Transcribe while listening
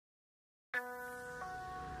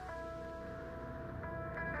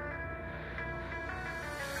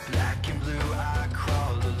Black and blue, I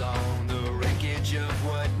crawl along the wreckage of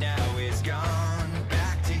what now is gone.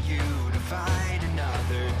 Back to you to fight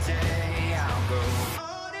another day. I'll go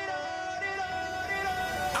on and on and on and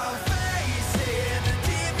on. I'll face it, the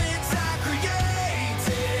demons I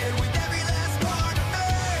created with every last part of me.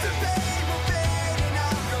 The pain will fade and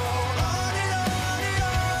I'll go on and on and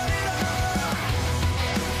on and on.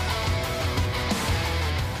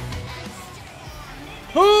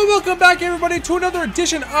 Oh, welcome back everybody to another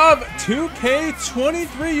edition of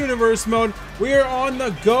 2K23 Universe Mode. We are on the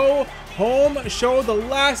go home show, the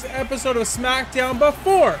last episode of SmackDown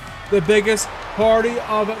before the biggest party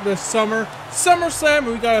of the summer, SummerSlam.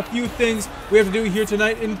 We got a few things we have to do here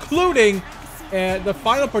tonight, including the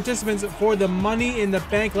final participants for the Money in the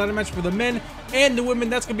Bank ladder match for the men and the women.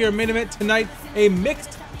 That's going to be our main event tonight, a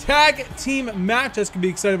mixed tag team match. That's going to be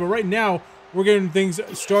exciting, but right now we're getting things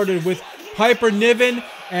started with Piper Niven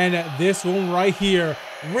and this one right here,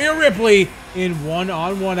 Rhea Ripley in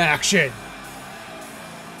one-on-one action.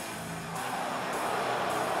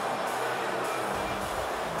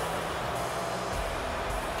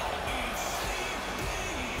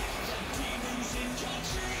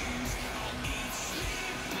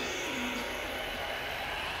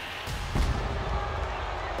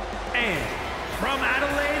 And from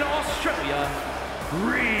Adelaide, Australia,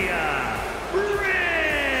 Rhea Ripley.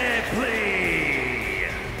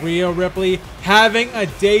 Rhea Ripley having a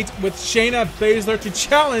date with Shayna Baszler to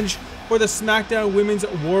challenge for the SmackDown Women's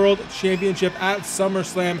World Championship at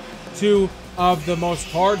SummerSlam. Two of the most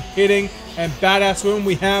hard-hitting and badass women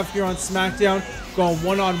we have here on SmackDown going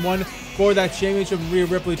one-on-one for that championship. Rhea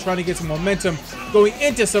Ripley trying to get some momentum going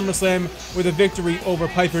into SummerSlam with a victory over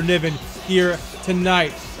Piper Niven here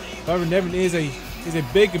tonight. Piper Niven is a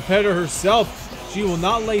big competitor herself. She will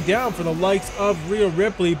not lay down for the likes of Rhea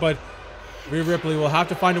Ripley, but Rhea Ripley will have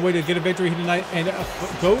to find a way to get a victory here tonight and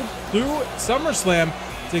go through SummerSlam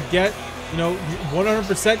to get,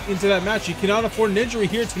 100% into that match. She cannot afford an injury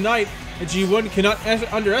here tonight, and she cannot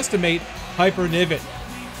underestimate Piper Niven.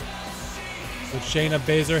 So Shayna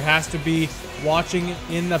Baszler has to be watching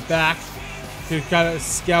in the back to kind of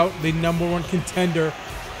scout the #1 contender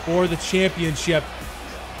for the championship.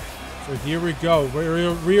 So here we go.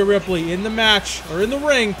 Rhea Ripley in the match, or in the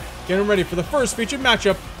ring, getting ready for the first featured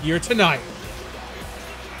matchup here tonight.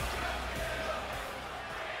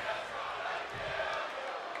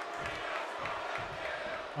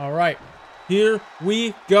 All right, here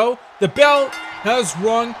we go. The bell has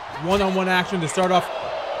rung. One-on-one action to start off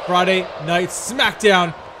Friday Night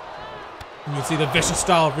SmackDown. You can see the vicious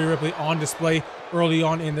style of Rhea Ripley on display early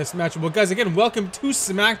on in this match. Well, guys, again, welcome to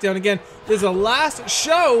SmackDown. Again, this is the last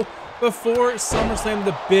show before SummerSlam,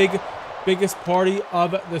 the biggest party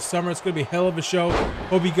of the summer. It's going to be a hell of a show.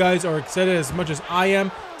 Hope you guys are excited as much as I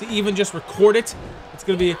am to even just record it. It's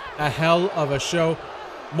going to be a hell of a show.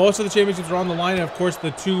 Most of the championships are on the line, and of course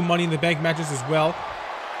the two Money in the Bank matches as well.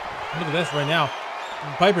 Look at this right now.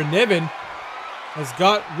 Piper Niven has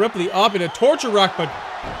got Ripley up in a torture rack, but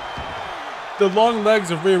the long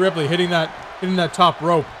legs of Rhea Ripley hitting that top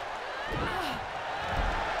rope.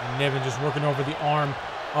 And Niven just working over the arm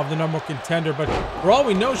of the #1 contender, but for all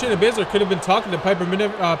we know, Shayna Baszler could have been talking to Piper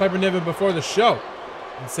Niven before the show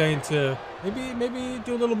and saying to maybe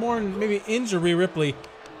do a little more and maybe injure Rhea Ripley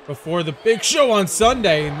before the big show on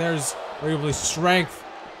Sunday. And there's Rhea Ripley's strength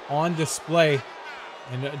on display,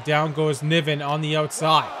 and down goes Niven on the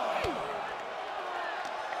outside.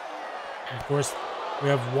 And of course, we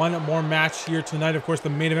have one more match here tonight. Of course, the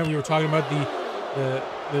main event we were talking about, the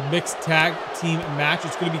mixed tag team match.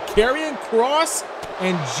 It's going to be Karrion Kross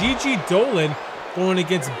and Gigi Dolan going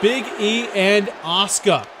against Big E and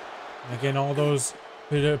Asuka. Again, all those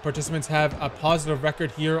participants have a positive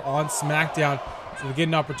record here on SmackDown, so we get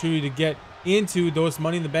an opportunity to get into those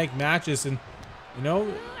Money in the Bank matches, and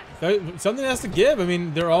something has to give. I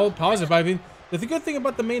mean, they're all positive. I mean, the good thing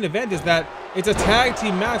about the main event is that it's a tag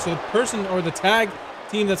team match, so the person or the tag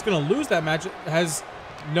team that's going to lose that match has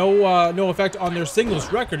no effect on their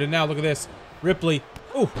singles record. And now look at this, Ripley,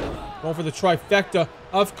 going for the trifecta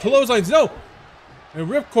of clotheslines. No, and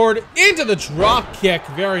ripcord into the drop kick.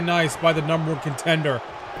 Very nice by the #1 contender.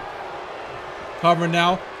 Cover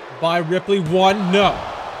now by Ripley. One, no.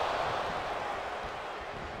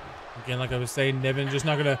 Again, like I was saying, Niven just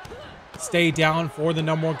not going to stay down for the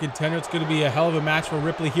 #1 contender. It's going to be a hell of a match for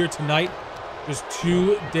Ripley here tonight. Just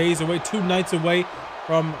 2 days away, 2 nights away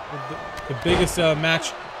from the biggest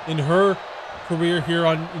match in her career here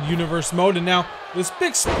on Universe Mode. And now this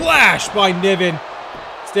big splash by Niven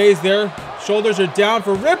stays there. Shoulders are down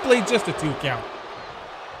for Ripley. Just a 2 count.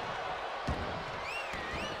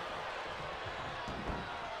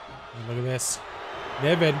 And look at this.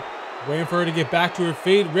 Niven waiting for her to get back to her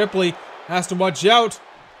feet. Ripley has to watch out.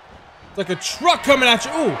 It's like a truck coming at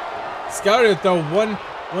you. Ooh, scouted it though.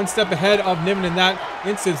 One step ahead of Niven in that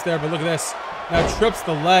instance there, but look at this. Now trips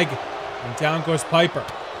the leg, and down goes Piper.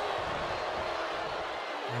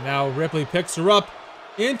 And now Ripley picks her up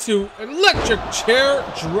into electric chair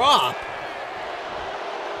drop.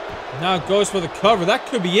 Now goes for the cover. That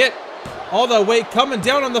could be it. All that weight coming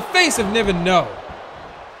down on the face of Niven. No.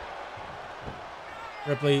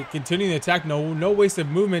 Ripley continuing the attack. No wasted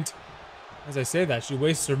movement. As I say that, she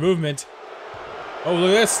wastes her movement. Oh,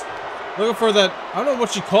 look at this. Looking for that. I don't know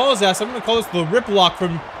what she calls that. So I'm going to call this the rip lock for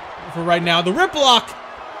right now. The rip lock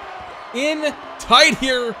in tight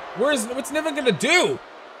here. What's Niven going to do?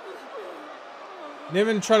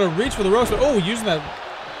 Niven trying to reach for the ropes, but oh, using that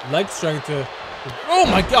leg strength to... Oh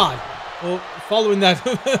my god! Well, following that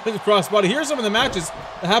crossbody. Here's some of the matches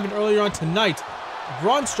that happened earlier on tonight.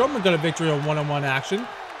 Braun Strowman got a victory on one-on-one action.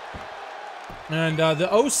 And the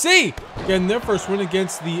OC getting their first win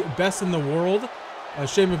against the best in the world.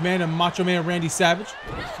 Shane McMahon and Macho Man Randy Savage.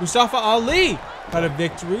 Mustafa Ali got a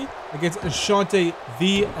victory against Ashante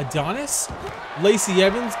the Adonis. Lacey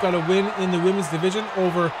Evans got a win in the women's division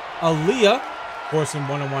over Aaliyah. Of course, in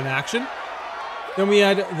one-on-one action. Then we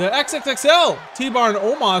had the XXXL, T-Bar and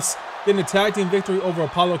Omos getting a tag team victory over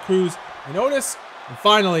Apollo Crews and Otis. And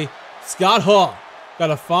finally, Scott Hall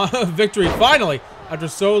got a victory finally after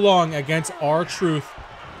so long against R-Truth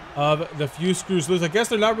of the Few Screws Loose. I guess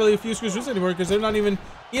they're not really a Few Screws Loose anymore because they're not even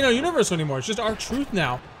in our universe anymore. It's just R-Truth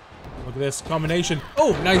now. Look at this combination.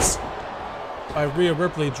 Oh, nice by Rhea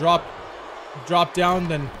Ripley. Drop down,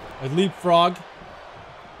 then a leapfrog.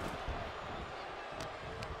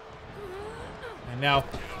 And now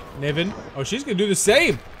Niven. Oh, she's going to do the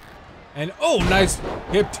same. And oh, nice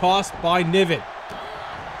hip toss by Niven.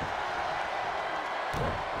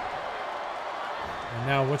 And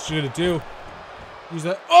now what's she going to do? Use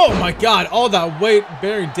that. Oh my god, all that weight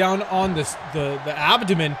bearing down on this, the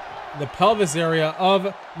abdomen, the pelvis area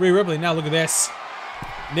of Rhea Ripley. Now look at this.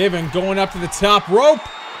 Niven going up to the top rope.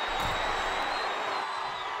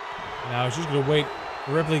 Now she's going to wait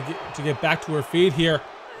for Ripley to get back to her feet here.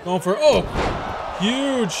 Going for, oh,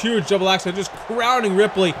 huge double axe, just crowning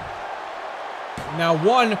Ripley. Now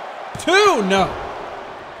 1, 2, no.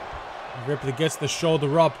 Ripley gets the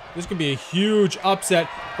shoulder up. This could be a huge upset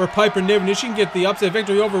for Piper Niven. She can get the upset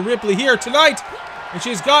victory over Ripley here tonight. And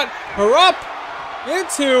she's got her up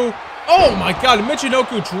into, oh my god, a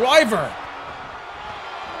Michinoku driver.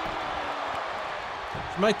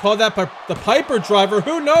 She might call that the Piper driver.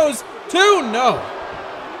 Who knows? 2, no.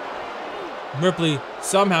 Ripley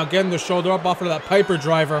somehow getting the shoulder up off of that Piper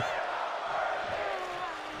driver.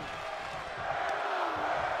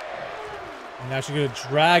 And now she's going to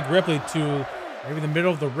drag Ripley to maybe the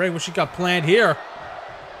middle of the ring. What she got planned here?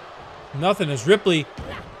 Nothing as Ripley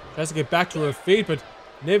tries to get back to her feet, but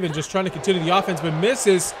Niven just trying to continue the offense, but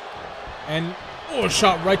misses. And, oh,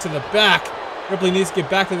 shot right to the back. Ripley needs to get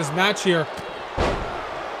back to this match here.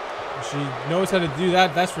 She knows how to do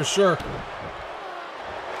that, that's for sure.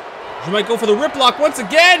 She might go for the rip lock once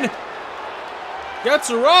again. Gets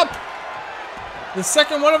her up. The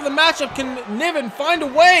second one of the matchup. Can Niven find a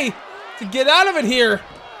way to get out of it here?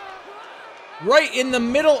 Right in the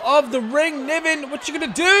middle of the ring. Niven, what you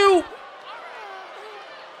gonna do?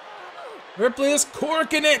 Ripley is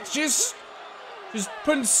corking it. She's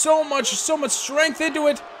putting so much strength into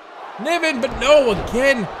it. Niven, but no,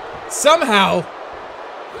 again. Somehow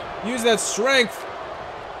use that strength.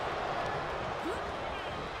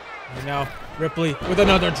 And now Ripley with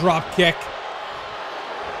another drop kick.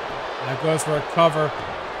 That goes for a cover.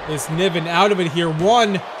 Is Niven out of it here?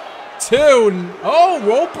 1, 2. Oh,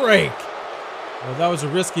 rope break. Well, that was a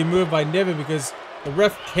risky move by Niven because the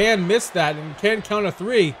ref can miss that and can count a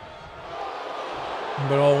 3.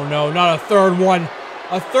 But oh no, not a third one.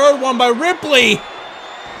 A third one by Ripley.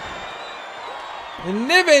 And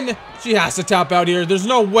Niven, she has to tap out here. There's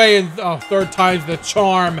no way. Oh, third time's the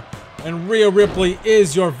charm. And Rhea Ripley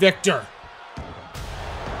is your victor.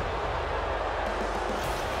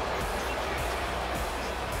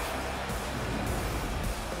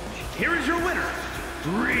 Here is your winner,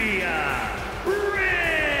 Rhea Ripley.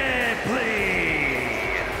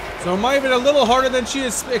 So it might have been a little harder than she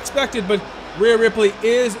expected, but Rhea Ripley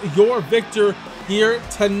is your victor here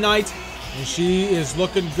tonight. And she is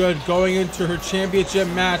looking good going into her championship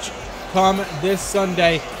match come this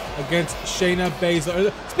Sunday against Shayna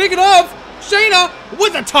Baszler. Speaking of, Shayna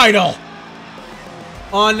with the title.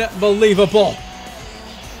 Unbelievable.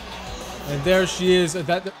 And there she is. Wait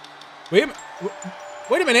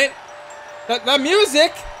a minute. That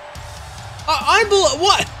music.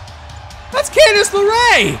 What? That's Candice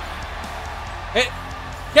LeRae!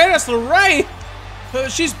 Candice LeRae?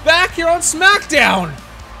 She's back here on SmackDown!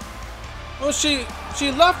 Well, she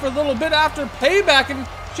left for a little bit after Payback, and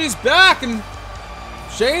she's back, and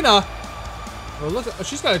Shayna, well, look,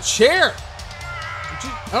 she's got a chair.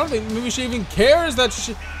 I don't think maybe she even cares that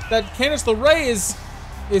Candice LeRae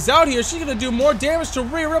is out here. She's gonna do more damage to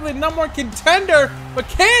Rhea Ripley, number one contender, but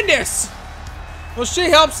Candice, well, she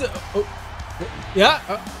helps. Yeah.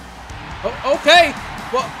 Okay.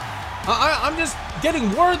 Well, I'm just getting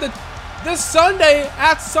word that this Sunday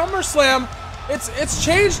at SummerSlam, it's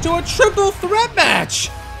changed to a triple threat match.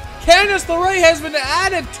 Candice LeRae has been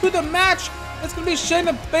added to the match. It's going to be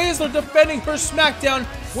Shayna Baszler defending her SmackDown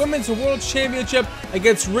Women's World Championship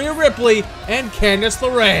against Rhea Ripley and Candice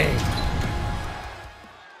LeRae.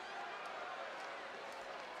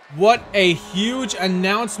 What a huge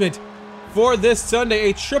announcement for this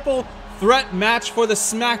Sunday. A triple threat match for the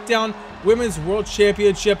SmackDown Women's World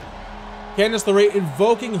Championship. Candice LeRae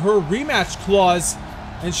invoking her rematch clause,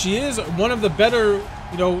 and she is one of the better,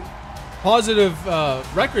 positive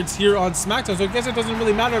records here on SmackDown. So I guess it doesn't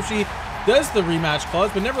really matter if she does the rematch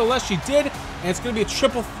clause, but nevertheless she did, and it's going to be a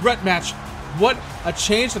triple threat match. What a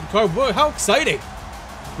change to the card. Whoa, how exciting.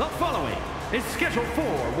 The following is scheduled for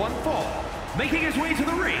one fall, making his way to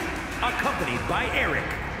the ring, accompanied by Eric,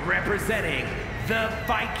 representing the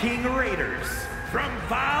Viking Raiders from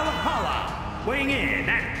Valhalla, weighing in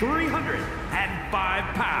at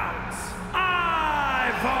 305 pounds,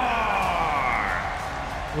 Ivar!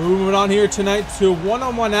 Moving on here tonight to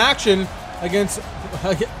one-on-one action against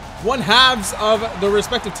one halves of the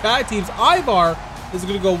respective tag teams. Ivar is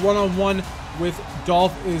going to go one-on-one with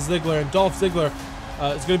Dolph Ziggler, and Dolph Ziggler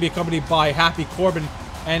is going to be accompanied by Happy Corbin.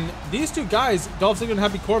 And these two guys, Dolph Ziggler and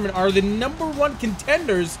Happy Corbin, are the #1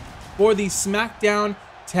 contenders for the SmackDown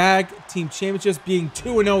Tag Team Championships, being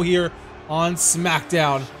 2-0 here on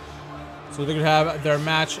SmackDown. So they're going to have their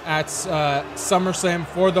match at SummerSlam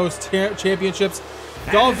for those championships.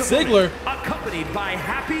 Dolph Ziggler, accompanied by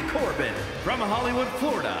Happy Corbin from Hollywood,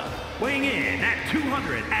 Florida, weighing in at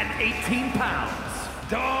 218 pounds,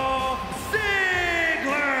 Dolph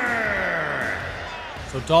Ziggler!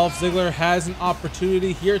 So Dolph Ziggler has an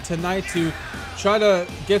opportunity here tonight to try to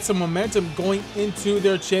get some momentum going into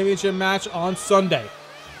their championship match on Sunday.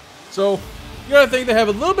 So you gotta think they have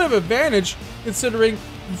a little bit of advantage, considering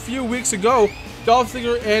a few weeks ago Dolph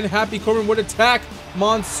Ziggler and Happy Corbin would attack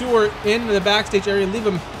Mansoor in the backstage area and leave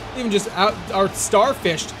him just out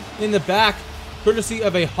starfished in the back, courtesy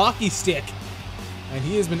of a hockey stick. And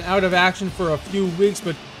he has been out of action for a few weeks,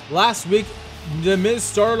 but last week The Miz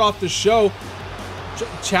started off the show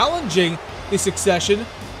challenging the Succession,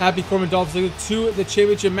 Happy Corbin and Dolph Ziggler, to the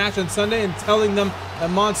championship match on Sunday, and telling them that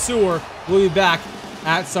Mansoor will be back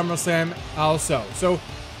at SummerSlam also. So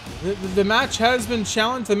the match has been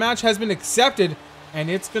challenged, the match has been accepted, and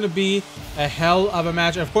it's going to be a hell of a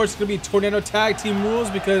match. Of course, it's going to be Tornado Tag Team rules,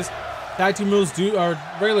 because tag team rules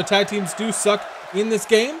regular tag teams do suck in this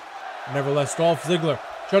game. Nevertheless, Dolph Ziggler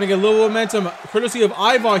trying to get a little momentum, courtesy of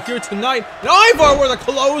Ivar here tonight. And Ivar with a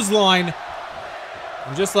clothesline.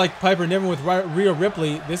 And just like Piper Niven with Rhea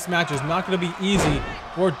Ripley, this match is not going to be easy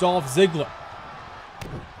for Dolph Ziggler.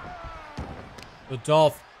 But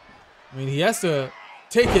Dolph, I mean, he has to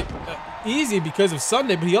take it easy because of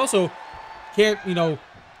Sunday, but he also can't,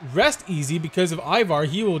 rest easy because of Ivar.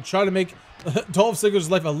 He will try to make Dolph Ziggler's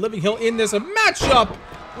life a living hell in this matchup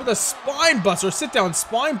with a spine buster, sit-down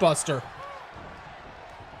spine buster.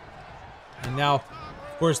 And now,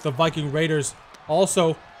 of course, the Viking Raiders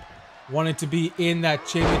also wanted to be in that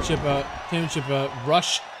championship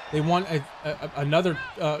rush. They want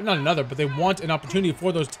but they want an opportunity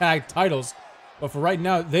for those tag titles. But for right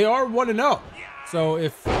now, they are 1-0. So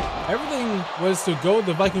if everything was to go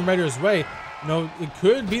the Viking Raiders' way, it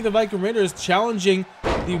could be the Viking Raiders challenging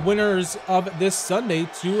the winners of this Sunday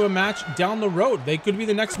to a match down the road. They could be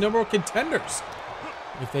the next #1 contenders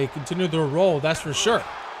if they continue their role, that's for sure.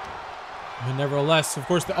 But nevertheless, of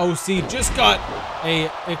course, the OC just got a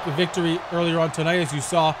victory earlier on tonight, as you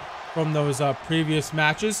saw from those previous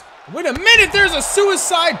matches. Wait a minute, there's a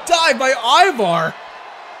suicide dive by Ivar.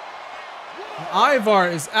 And Ivar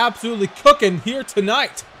is absolutely cooking here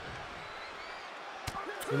tonight.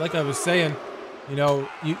 So like I was saying,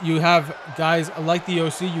 you have guys like the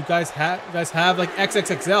OC. You guys have like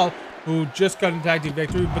XXXL, who just got a tag team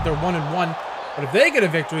victory, but they're 1-1. But if they get a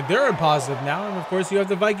victory, they're in positive now. And of course, you have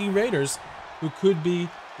the Viking Raiders, who could be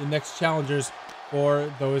the next challengers for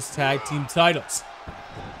those tag team titles.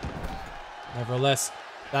 Nevertheless,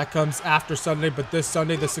 that comes after Sunday. But this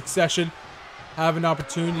Sunday, the Succession have an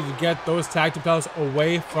opportunity to get those tag team titles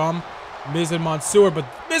away from Miz and Mansoor. But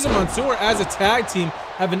Miz and Mansoor, as a tag team,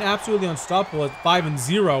 have been absolutely unstoppable at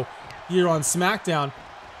 5-0 here on SmackDown.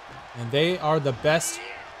 And they are the best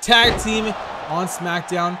tag team on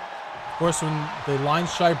SmackDown. Of course, when the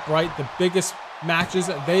lines shine bright, the biggest matches,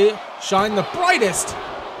 they shine the brightest.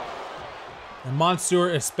 And Mansoor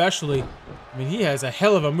especially, I mean, he has a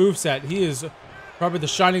hell of a moveset. He is probably the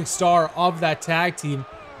shining star of that tag team.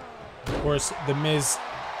 Of course, The Miz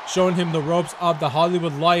showing him the ropes of the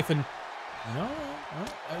Hollywood life, and you know,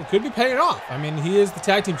 it could be paying off. I mean, he is the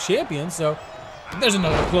tag team champion, so there's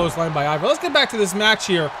another clothesline by Ivar. Let's get back to this match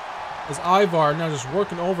here. As Ivar now just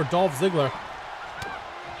working over Dolph Ziggler.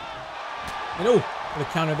 And oh, the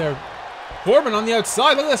counter there. Corbin on the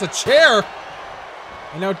outside. Look at this, a chair.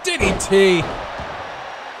 And now DDT.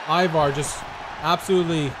 Ivar just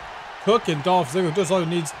absolutely cooking Dolph Ziggler. Just all he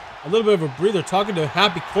needs a little bit of a breather. Talking to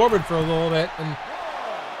Happy Corbin for a little bit. And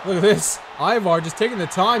look at this. Ivar just taking the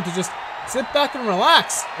time to just sit back and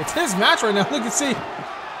relax. It's his match right now. Look and see.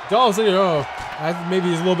 Dolph Ziggler, oh, I think maybe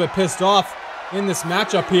he's a little bit pissed off in this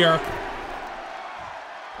matchup here.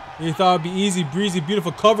 He thought it'd be easy, breezy,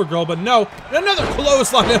 beautiful cover girl, but no. And another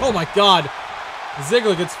clothesline. Oh my god.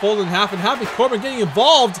 Ziggler gets folded in half, and Happy Corbin getting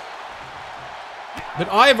involved. But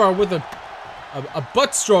Ivar with a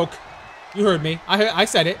butt stroke. You heard me. I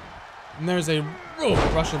said it. And there's a real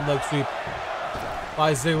Russian leg sweep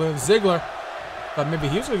by Ziggler. Ziggler thought maybe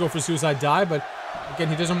he was going to go for suicide dive, but again,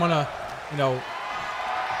 he doesn't want to,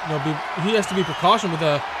 he has to be precautioned with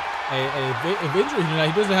a injury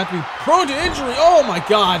tonight. He doesn't have to be prone to injury. Oh my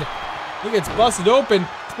god. He gets busted open.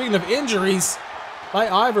 Speaking of injuries, by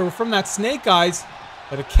Ivar from that snake eyes.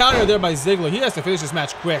 But a counter there by Ziggler. He has to finish this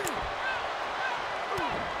match quick.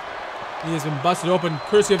 He has been busted open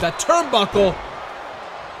courtesy of that turnbuckle.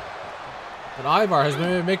 But Ivar has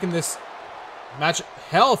been making this match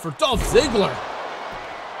hell for Dolph Ziggler.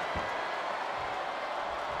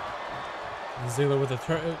 And Ziggler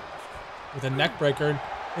with a neck breaker.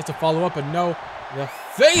 He has to follow up, and no, the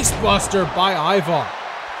face buster by Ivar.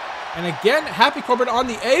 And again, Happy Corbin on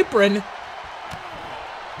the apron.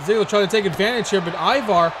 Ziggler trying to take advantage here, but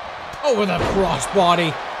Ivar, oh, with a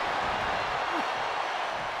crossbody.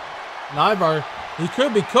 And Ivar, he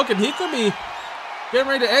could be cooking. He could be getting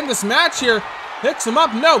ready to end this match here. Picks him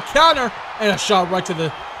up, no, counter, and a shot right to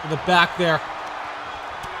the back there.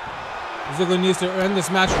 Ziggler needs to end this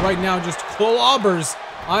match right now. Just clobbers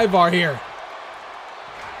Ivar here.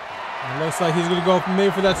 And it looks like he's going to go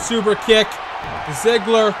maybe for that super kick.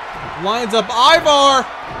 Ziggler lines up Ivar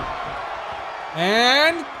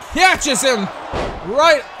and catches him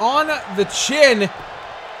right on the chin.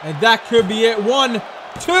 And that could be it. 1,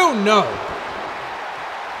 2, no.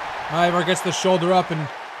 Ivar gets the shoulder up, and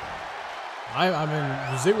I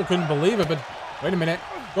mean, Ziggler couldn't believe it, but wait a minute.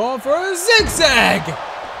 Going for a zigzag.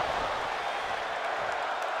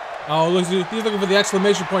 Oh, look, he's looking for the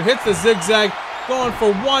exclamation point. Hits the zigzag. Going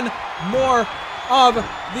for one more of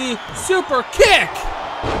the super kick.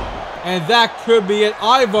 And that could be it.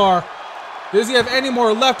 Ivar, does he have any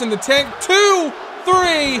more left in the tank? 2,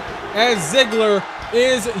 3, and Ziggler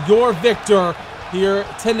is your victor here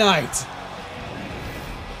tonight.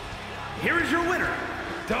 Here is your winner,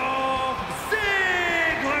 Dolph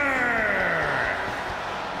Ziggler.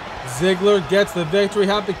 Ziggler gets the victory.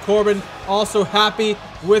 Happy Corbin also happy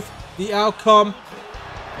with the outcome.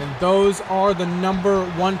 And those are the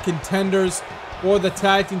 #1 contenders for the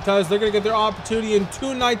tag team titles. They're going to get their opportunity in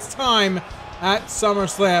 2 nights' time at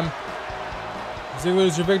SummerSlam. Ziggler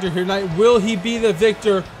is your victor here tonight. Will he be the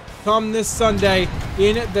victor come this Sunday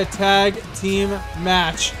in the tag team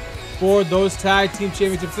match for those tag team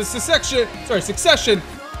championships? The Succession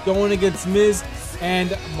going against Miz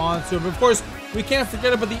and Mansoor. But of course, we can't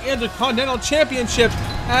forget about the Intercontinental Championship,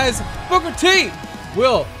 as Booker T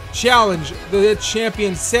will challenge the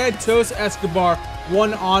champion Santos Escobar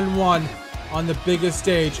one-on-one on the biggest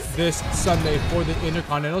stage this Sunday for the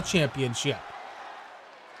Intercontinental Championship.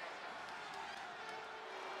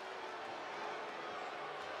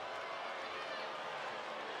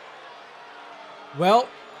 Well,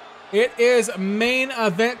 it is main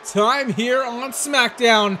event time here on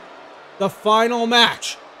SmackDown. The final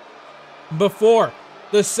match before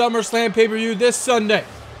the SummerSlam pay-per-view this Sunday.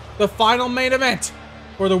 The final main event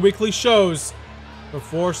for the weekly shows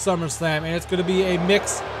before SummerSlam. And it's going to be a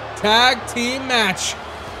mixed tag team match.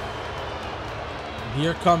 And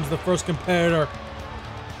here comes the first competitor.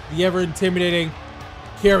 The ever-intimidating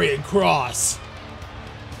Karrion Kross.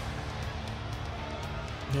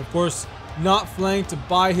 And of course, not flanked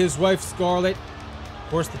by his wife Scarlett. Of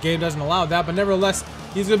course, the game doesn't allow that, but nevertheless,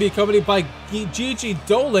 he's going to be accompanied by Gigi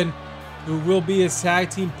Dolan, who will be his tag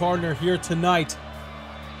team partner here tonight.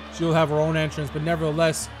 she'll have her own entrance. But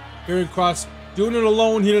nevertheless, Karrion Kross doing it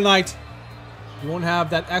alone here tonight. You won't have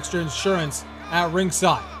that extra insurance at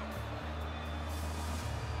ringside.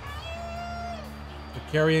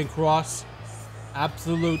 Karrion Kross,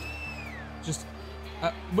 absolute, just,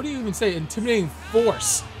 what do you even say, intimidating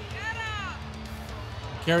force.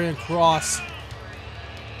 Karrion Kross,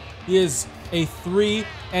 he is a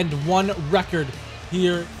 3-1 record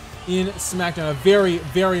here in SmackDown. A very,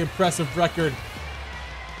 very impressive record.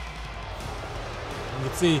 You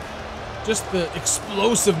can see just the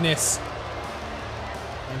explosiveness.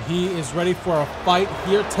 And he is ready for a fight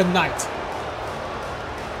here tonight.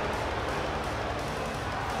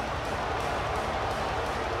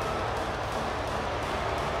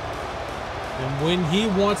 And when he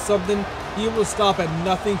wants something, he will stop at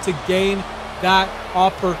nothing to gain that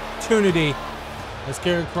opportunity. As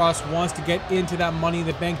Karrion Kross wants to get into that Money in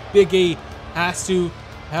the Bank, Big E has to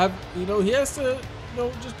have, he has to,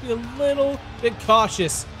 just be a little bit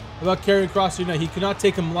cautious about Karrion Kross. He cannot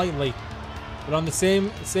take him lightly. But on the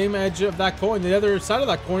same edge of that coin, the other side of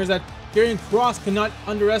that coin is that Karrion Kross cannot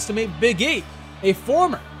underestimate Big E, a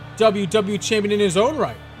former WWE champion in his own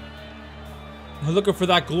right. We're looking for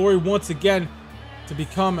that glory once again to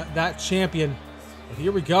become that champion. But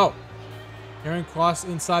here we go. Karrion Kross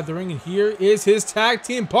inside the ring, and here is his tag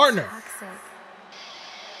team partner.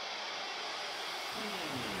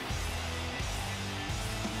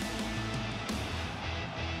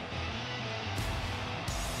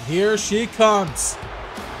 Here she comes.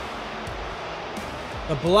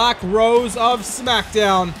 The Black Rose of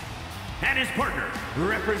SmackDown. And his partner,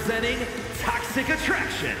 representing Toxic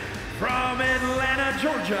Attraction from Atlanta,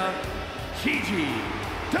 Georgia, Gigi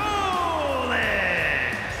Dolan.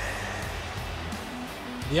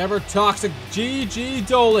 The ever-toxic Gigi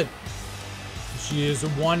Dolan. She is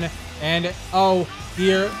 1-0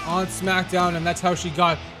 here on SmackDown, and that's how she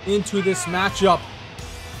got into this matchup.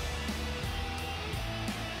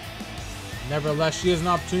 Nevertheless, she has an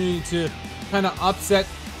opportunity to kind of upset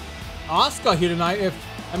Asuka here tonight. This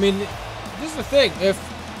is the thing. If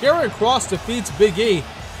Karrion Kross defeats Big E,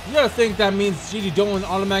 you gotta think that means Gigi Dolan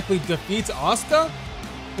automatically defeats Asuka.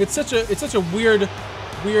 It's such a weird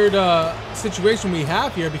situation we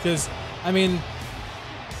have here, because you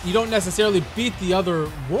don't necessarily beat the other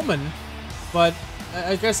woman, but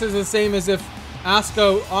I guess it's the same as if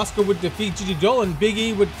Asuka would defeat Gigi Dolan, Big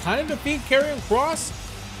E would kind of defeat Karrion Kross.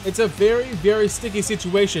 It's a very, very sticky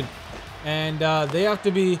situation, and they have to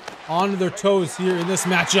be on their toes here in this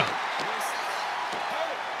matchup.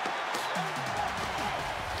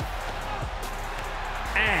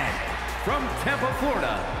 And from Tampa,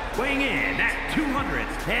 Florida, weighing in at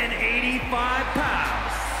 285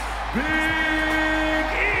 pounds, Big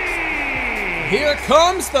E! Here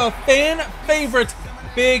comes the fan favorite,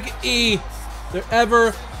 Big E. The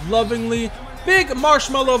ever lovingly big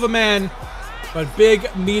marshmallow of a man, but big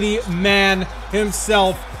meaty man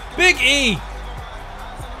himself, Big E.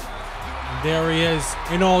 And there he is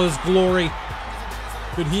in all his glory.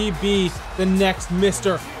 Could he be the next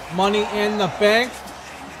Mr. Money in the Bank?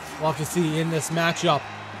 We'll have to see in this matchup.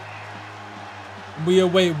 We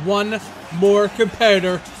await one more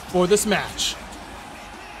competitor for this match.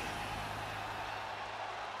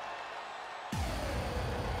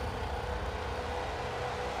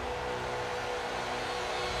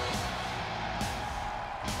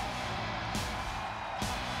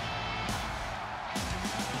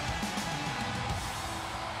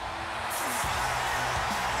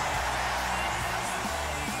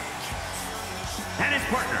 And his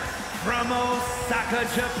partner, from Osaka,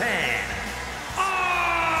 Japan,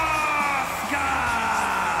 Asuka!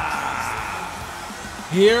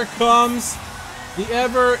 Here comes the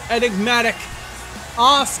ever enigmatic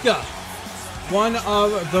Asuka, one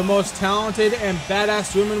of the most talented and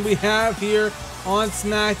badass women we have here on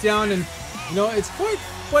SmackDown. And it's quite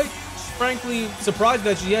frankly surprised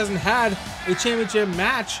that she hasn't had a championship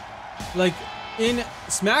match like in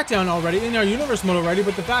SmackDown already, in our universe mode already.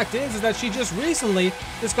 But the fact is that she just recently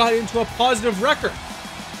got into a positive record.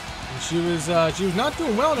 And she was not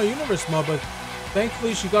doing well in our universe mode, but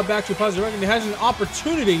thankfully she got back to a positive record and has an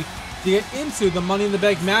opportunity to get into the Money in the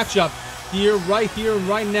Bank matchup here,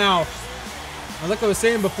 right now. And like I was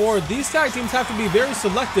saying before, these tag teams have to be very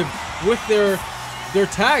selective with their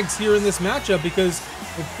tags here in this matchup, because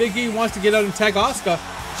if Big E wants to get out and tag Asuka,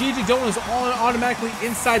 Gigi Dolan is automatically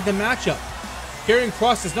inside the matchup. Karrion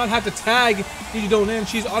Kross does not have to tag Gigi Dolan in.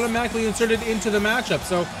 She's automatically inserted into the matchup.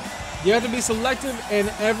 So you have to be selective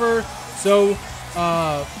and ever so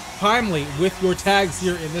timely with your tags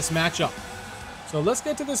here in this matchup. So let's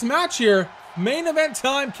get to this match here. Main event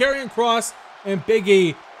time, Karrion Kross and Big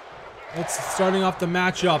E. It's starting off the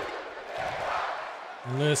matchup.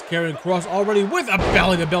 And there's Karrion Kross already with a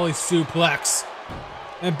belly-to-belly suplex.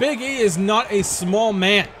 And Big E is not a small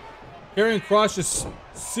man. Karrion Kross just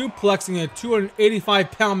suplexing a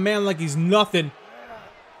 285-pound man like he's nothing.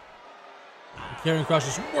 Karrion Kross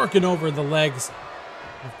just working over the legs.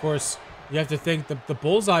 Of course, you have to think the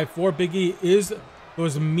bullseye for Big E is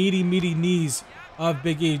those meaty knees of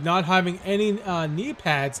Big E. Not having any knee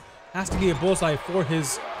pads has to be a bullseye for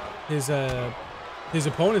his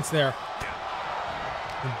opponents there.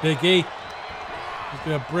 And Big E is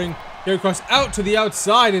gonna bring Karrion Kross out to the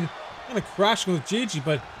outside and kind of crashing with Gigi,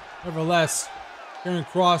 but nevertheless, Karrion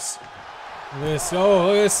Kross. Look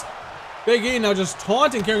at this. Big E now just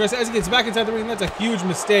taunting Karrion Kross as he gets back inside the ring. That's a huge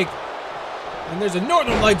mistake. And there's a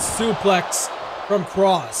Northern Lights suplex from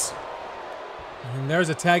Kross. And there's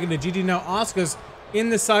a tag into Gigi. Now Asuka's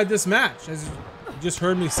inside this match. As you just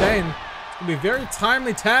heard me saying, it's going to be very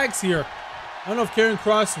timely tags here. I don't know if Karrion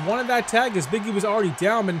Kross wanted that tag as Big E was already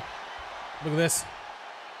down. And look at this.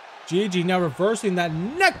 Gigi now reversing that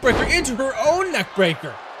neckbreaker into her own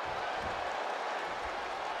neckbreaker.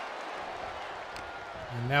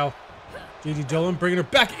 And now Gigi Dolan bringing her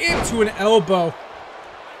back into an elbow.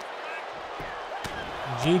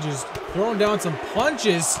 Gigi's throwing down some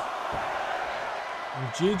punches.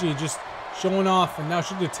 And Gigi just showing off. And now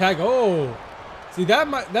she's going to tag. Oh. See,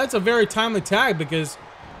 that's a very timely tag because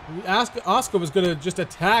Asuka was going to just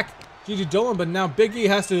attack Gigi Dolan. But now Big E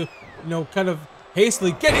has to, you know, kind of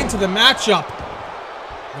hastily get into the matchup.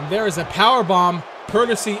 And there is a powerbomb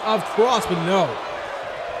courtesy of Kross, but no.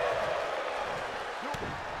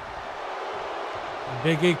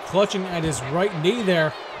 Big E clutching at his right knee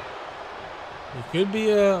there. It could be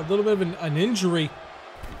a little bit of an injury.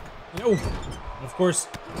 And, oh, of course,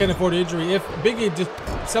 can't afford an injury. If Big E just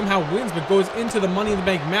somehow wins but goes into the Money in the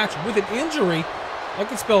Bank match with an injury, that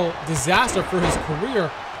could spell disaster for his career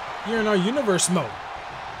here in our universe mode.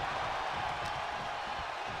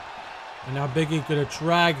 And now Big E gonna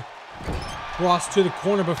drag Kross to the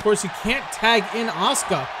corner, but of course he can't tag in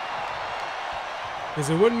Asuka. Because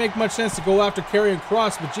it wouldn't make much sense to go after Karrion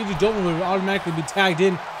Kross, but Gigi Dolan would automatically be tagged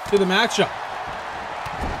in to the matchup.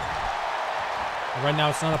 And right now,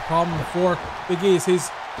 it's not a problem for Big E. He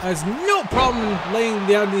has no problem laying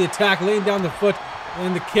down the attack, laying down the foot,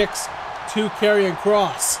 and the kicks to Karrion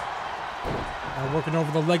Kross. Now working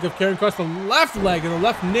over the leg of Karrion Kross, the left leg and the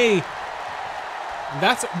left knee. And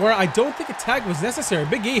that's where I don't think a tag was necessary.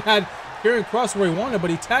 Big E had Karrion Kross where he wanted, but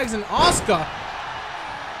he tags in Asuka.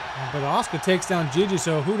 But Asuka takes down Gigi,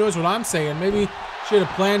 so who knows what I'm saying. Maybe she had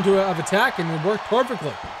a plan of attack, and it worked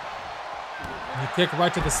perfectly. And he kicked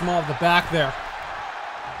right to the small of the back there.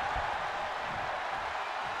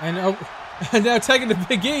 And, and now taking the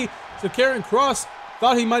Big E. So Karrion Kross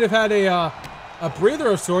thought he might have had a breather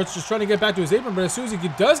of sorts, just trying to get back to his apron. But as soon as he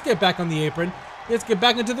does get back on the apron, he has to get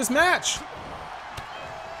back into this match.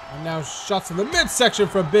 And now shots in the midsection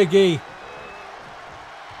from Big E.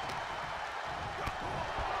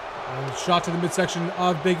 And shot to the midsection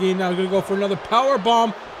of Big E. Now we're going to go for another power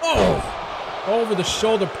bomb. Oh! Over the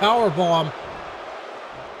shoulder power bomb.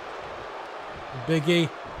 Big E.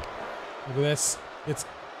 Look at this. It's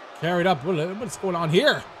carried up. What's going on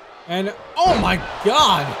here? And oh my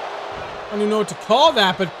God! I don't even know what to call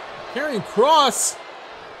that, but Karrion Kross.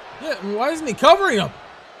 Yeah, why isn't he covering him?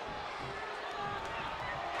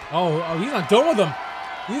 Oh, he's not done with him.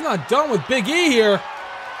 He's not done with Big E here.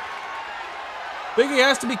 Big E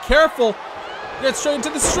has to be careful. Gets straight into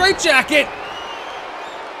the straitjacket.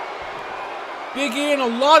 Big E in a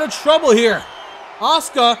lot of trouble here.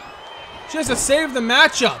 Asuka, she has to save the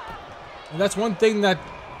matchup. And that's one thing that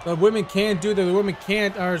the women can't do that the women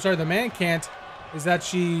can't, or sorry, the man can't, is that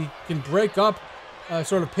she can break up a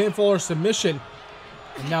sort of pinfall or submission.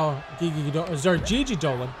 And now Gigi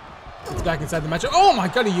Dolan gets back inside the match. Oh my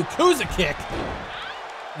God, a Yakuza kick.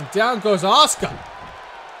 And down goes Asuka.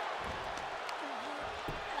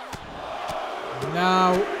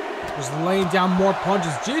 Now, just laying down more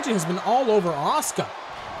punches. Gigi has been all over Asuka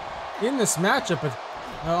in this matchup, but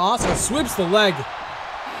Asuka sweeps the leg.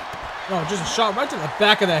 Oh, just a shot right to the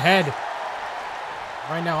back of the head.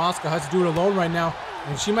 Right now, Asuka has to do it alone right now,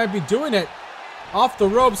 and she might be doing it off the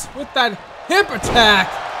ropes with that hip attack.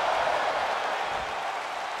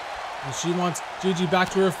 And she wants Gigi back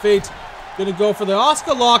to her feet. Gonna go for the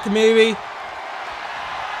Asuka lock, maybe.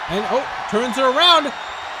 And, oh, turns her around.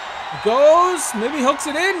 Goes, maybe hooks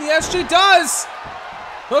it in. Yes, she does.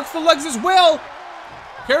 Hooks the legs as well.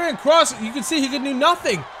 Karrion Kross, you can see he can do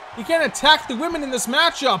nothing. He can't attack the women in this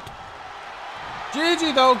matchup.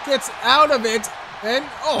 Gigi, though, gets out of it. And,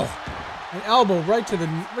 oh, an elbow right to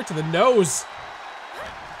the nose.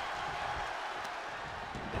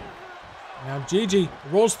 Now Gigi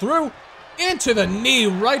rolls through into the knee,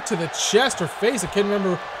 right to the chest or face. I can't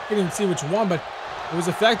remember, can't even see which one, but it was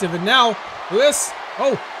effective. And now this,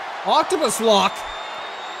 octopus lock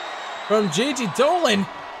from Gigi Dolan.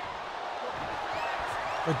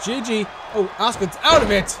 But Gigi, Asuka's out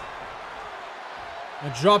of it. A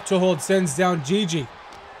drop to hold sends down Gigi.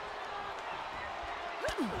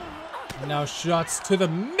 And now shots to the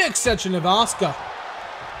midsection of Asuka.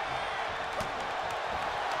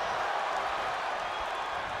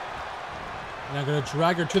 Now gonna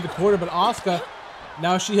drag her to the corner, but Asuka,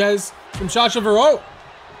 now she has some shots of her own.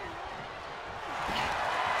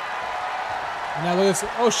 And now look at this.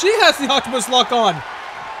 Oh, she has the octopus lock on.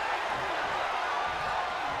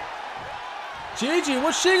 Gigi,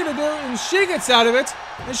 what's she gonna do? And she gets out of it,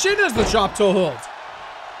 and she does the drop toe hold.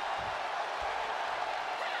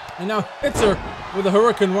 And now hits her with a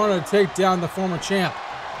Hurricane Runner to take down the former champ.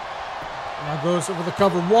 Now goes for the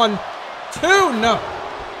cover. 1, 2, no.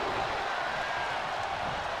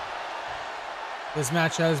 This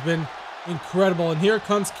match has been incredible. And here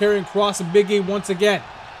comes Karrion Kross and Big E once again.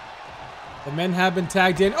 The men have been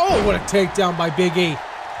tagged in. Oh, what a takedown by Big E.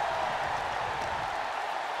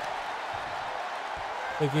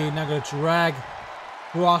 Big E now going to drag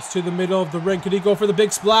Kross to the middle of the ring. Could he go for the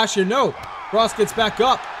big splash here? No. Kross gets back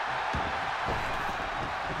up.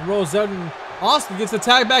 And rolls out, and Austin gets the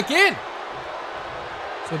tag back in.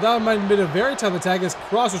 So that might have been a very tough attack as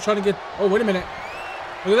Kross was trying to get... Oh, wait a minute.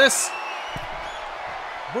 Look at this.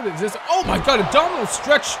 What is this? Oh my god, abdominal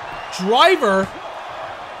stretch driver.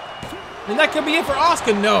 And that could be it for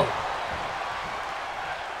Asuka. No.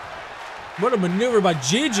 What a maneuver by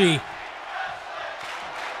Gigi.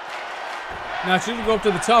 Now she's gonna go up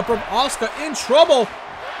to the top rope. Asuka in trouble.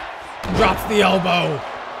 Drops the elbow.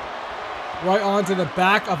 Right onto the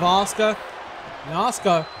back of Asuka. And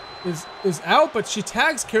Asuka is out, but she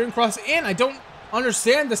tags Karrion Kross in. I don't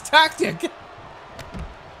understand this tactic.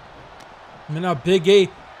 And now Big E.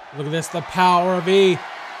 Look at this, the power of E.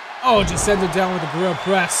 Oh, just sends it down with the grill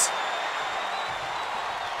press.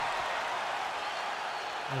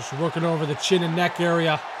 Just working over the chin and neck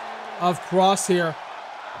area of Kross here.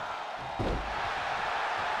 And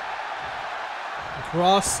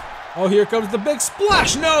Kross. Oh, here comes the big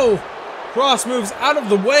splash. No! Kross moves out of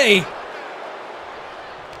the way.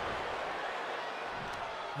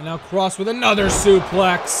 And now Kross with another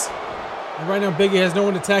suplex. And right now Big E has no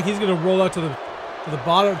one to attack. He's going to roll out to the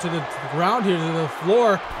bottom, to the ground here, to the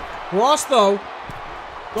floor. Kross, though,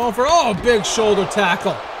 going for, big shoulder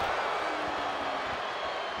tackle.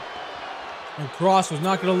 And Kross was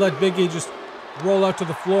not going to let Big E just roll out to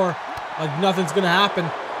the floor like nothing's going to happen.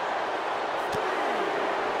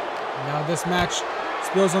 And now this match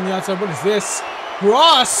spills on the outside. What is this?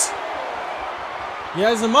 Kross! He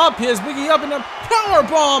has him up. He has Big E up in a power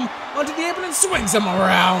bomb onto the apron and swings him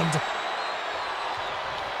around.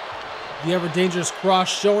 The ever-dangerous Kross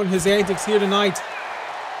showing his antics here tonight.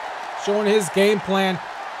 Showing his game plan.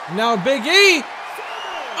 And now Big E!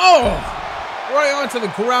 Right onto the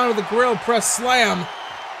ground with the grill press slam.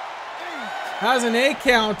 Has an 8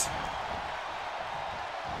 count.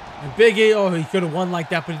 And Big E, he could have won like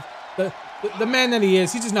that, but the man that he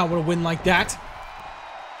is, he does not want to win like that.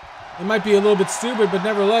 It might be a little bit stupid, but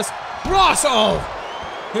nevertheless, Kross,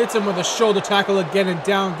 hits him with a shoulder tackle again, and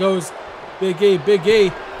down goes Big E. Big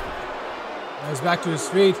E. He's back to his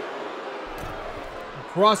feet.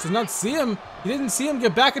 Kross does not see him. He didn't see him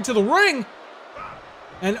get back into the ring.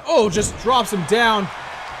 And just drops him down.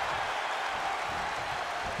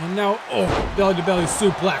 And now, belly-to-belly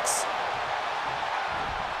suplex.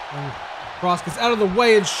 And Kross gets out of the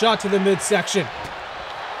way and shot to the midsection.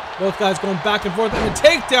 Both guys going back and forth. And a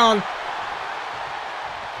takedown.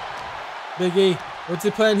 Big E, what's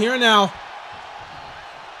he playing here now?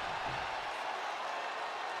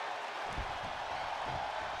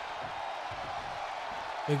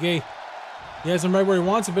 Big E, he has him right where he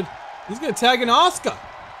wants it, but he's gonna tag in Asuka.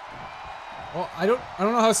 Well, I don't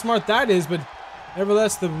know how smart that is, but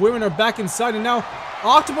nevertheless, the women are back inside, and now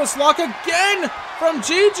octopus lock again from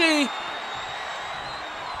Gigi.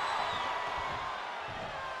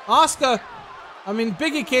 Asuka,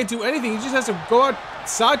 Big E can't do anything. He just has to go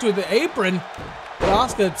outside to the apron. But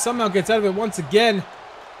Asuka somehow gets out of it once again.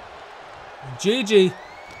 And Gigi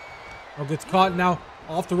gets caught now.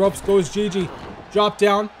 Off the ropes goes Gigi. Drop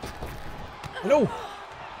down. And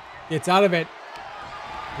gets out of it.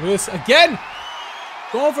 Lewis again.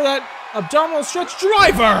 Going for that abdominal stretch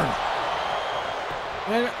driver.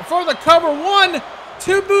 And for the cover. 1,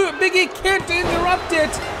 2, Big E can't interrupt it.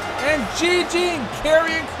 And Gigi and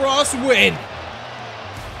Karrion Kross win.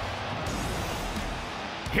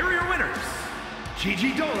 Here are your winners,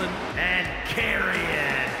 Gigi Dolan and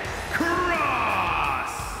Karrion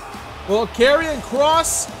Kross. Well, Karrion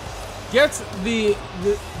Kross gets the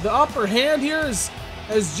upper hand here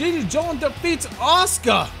as Gigi Dolan defeats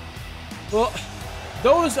Asuka. Well,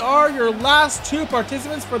 those are your last two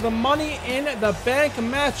participants for the Money in the Bank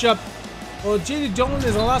matchup. Well, Gigi Dolan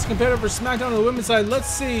is the last competitor for SmackDown on the women's side. Let's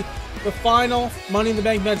see the final Money in the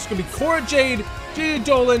Bank match. It's going to be Cora Jade, Gigi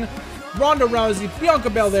Dolan, Ronda Rousey, Bianca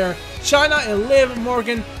Belair, Chyna, and Liv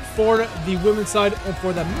Morgan for the women's side. And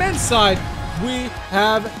for the men's side, we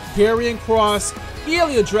have Karrion Kross,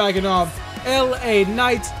 Ilya Dragunov, LA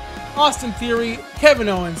Knight, Austin Theory, Kevin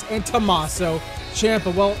Owens, and Tommaso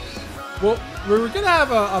Ciampa. Well, we were going to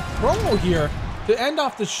have a promo here to end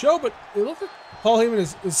off the show, but it looks like Paul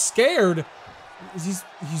Heyman is scared. He's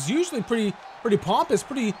usually pretty pompous,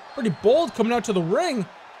 pretty bold coming out to the ring,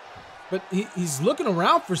 but he's looking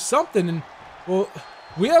around for something. And well,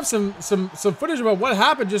 we have some footage about what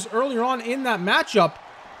happened just earlier on in that matchup.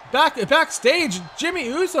 Backstage, Jimmy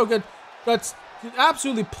Uso got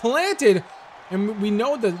absolutely planted, and we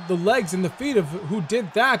know the legs and the feet of who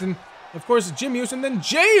did that. And of course, Jimmy Uso, and then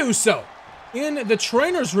Jey Uso in the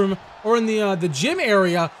trainer's room or in the gym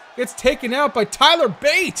area gets taken out by Tyler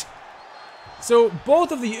Bate. So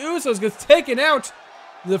both of the Usos gets taken out.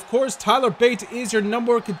 And of course, Tyler Bate is your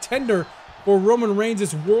number one contender for Roman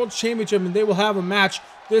Reigns' World Championship, and they will have a match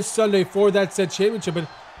this Sunday for that said championship. But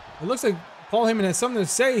it looks like Paul Heyman has something to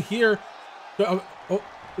say here. The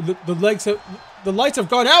lights have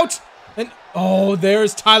gone out, and oh,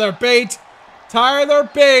 there's Tyler Bate. Tyler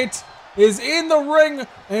Bate is in the ring,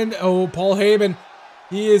 and oh, Paul Heyman,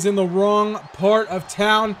 he is in the wrong part of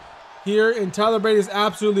town here, and Tyler Bate is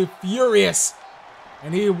absolutely furious,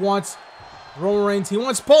 and he wants Roman Reigns. He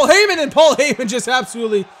wants Paul Heyman, and Paul Heyman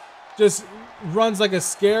just runs like a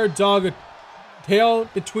scared dog, a tail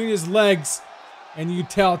between his legs, and you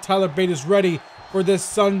tell Tyler Bate is ready for this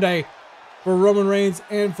Sunday for Roman Reigns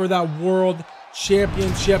and for that World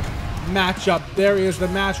Championship matchup. There is the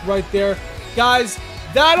match right there. Guys,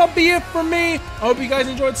 that'll be it for me. I hope you guys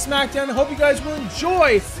enjoyed SmackDown. I hope you guys will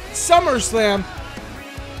enjoy SummerSlam.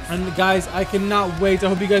 And guys, I cannot wait. I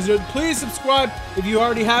hope you guys do it. Please subscribe if you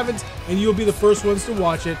already haven't, and you'll be the first ones to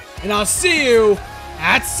watch it. And I'll see you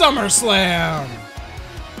at SummerSlam.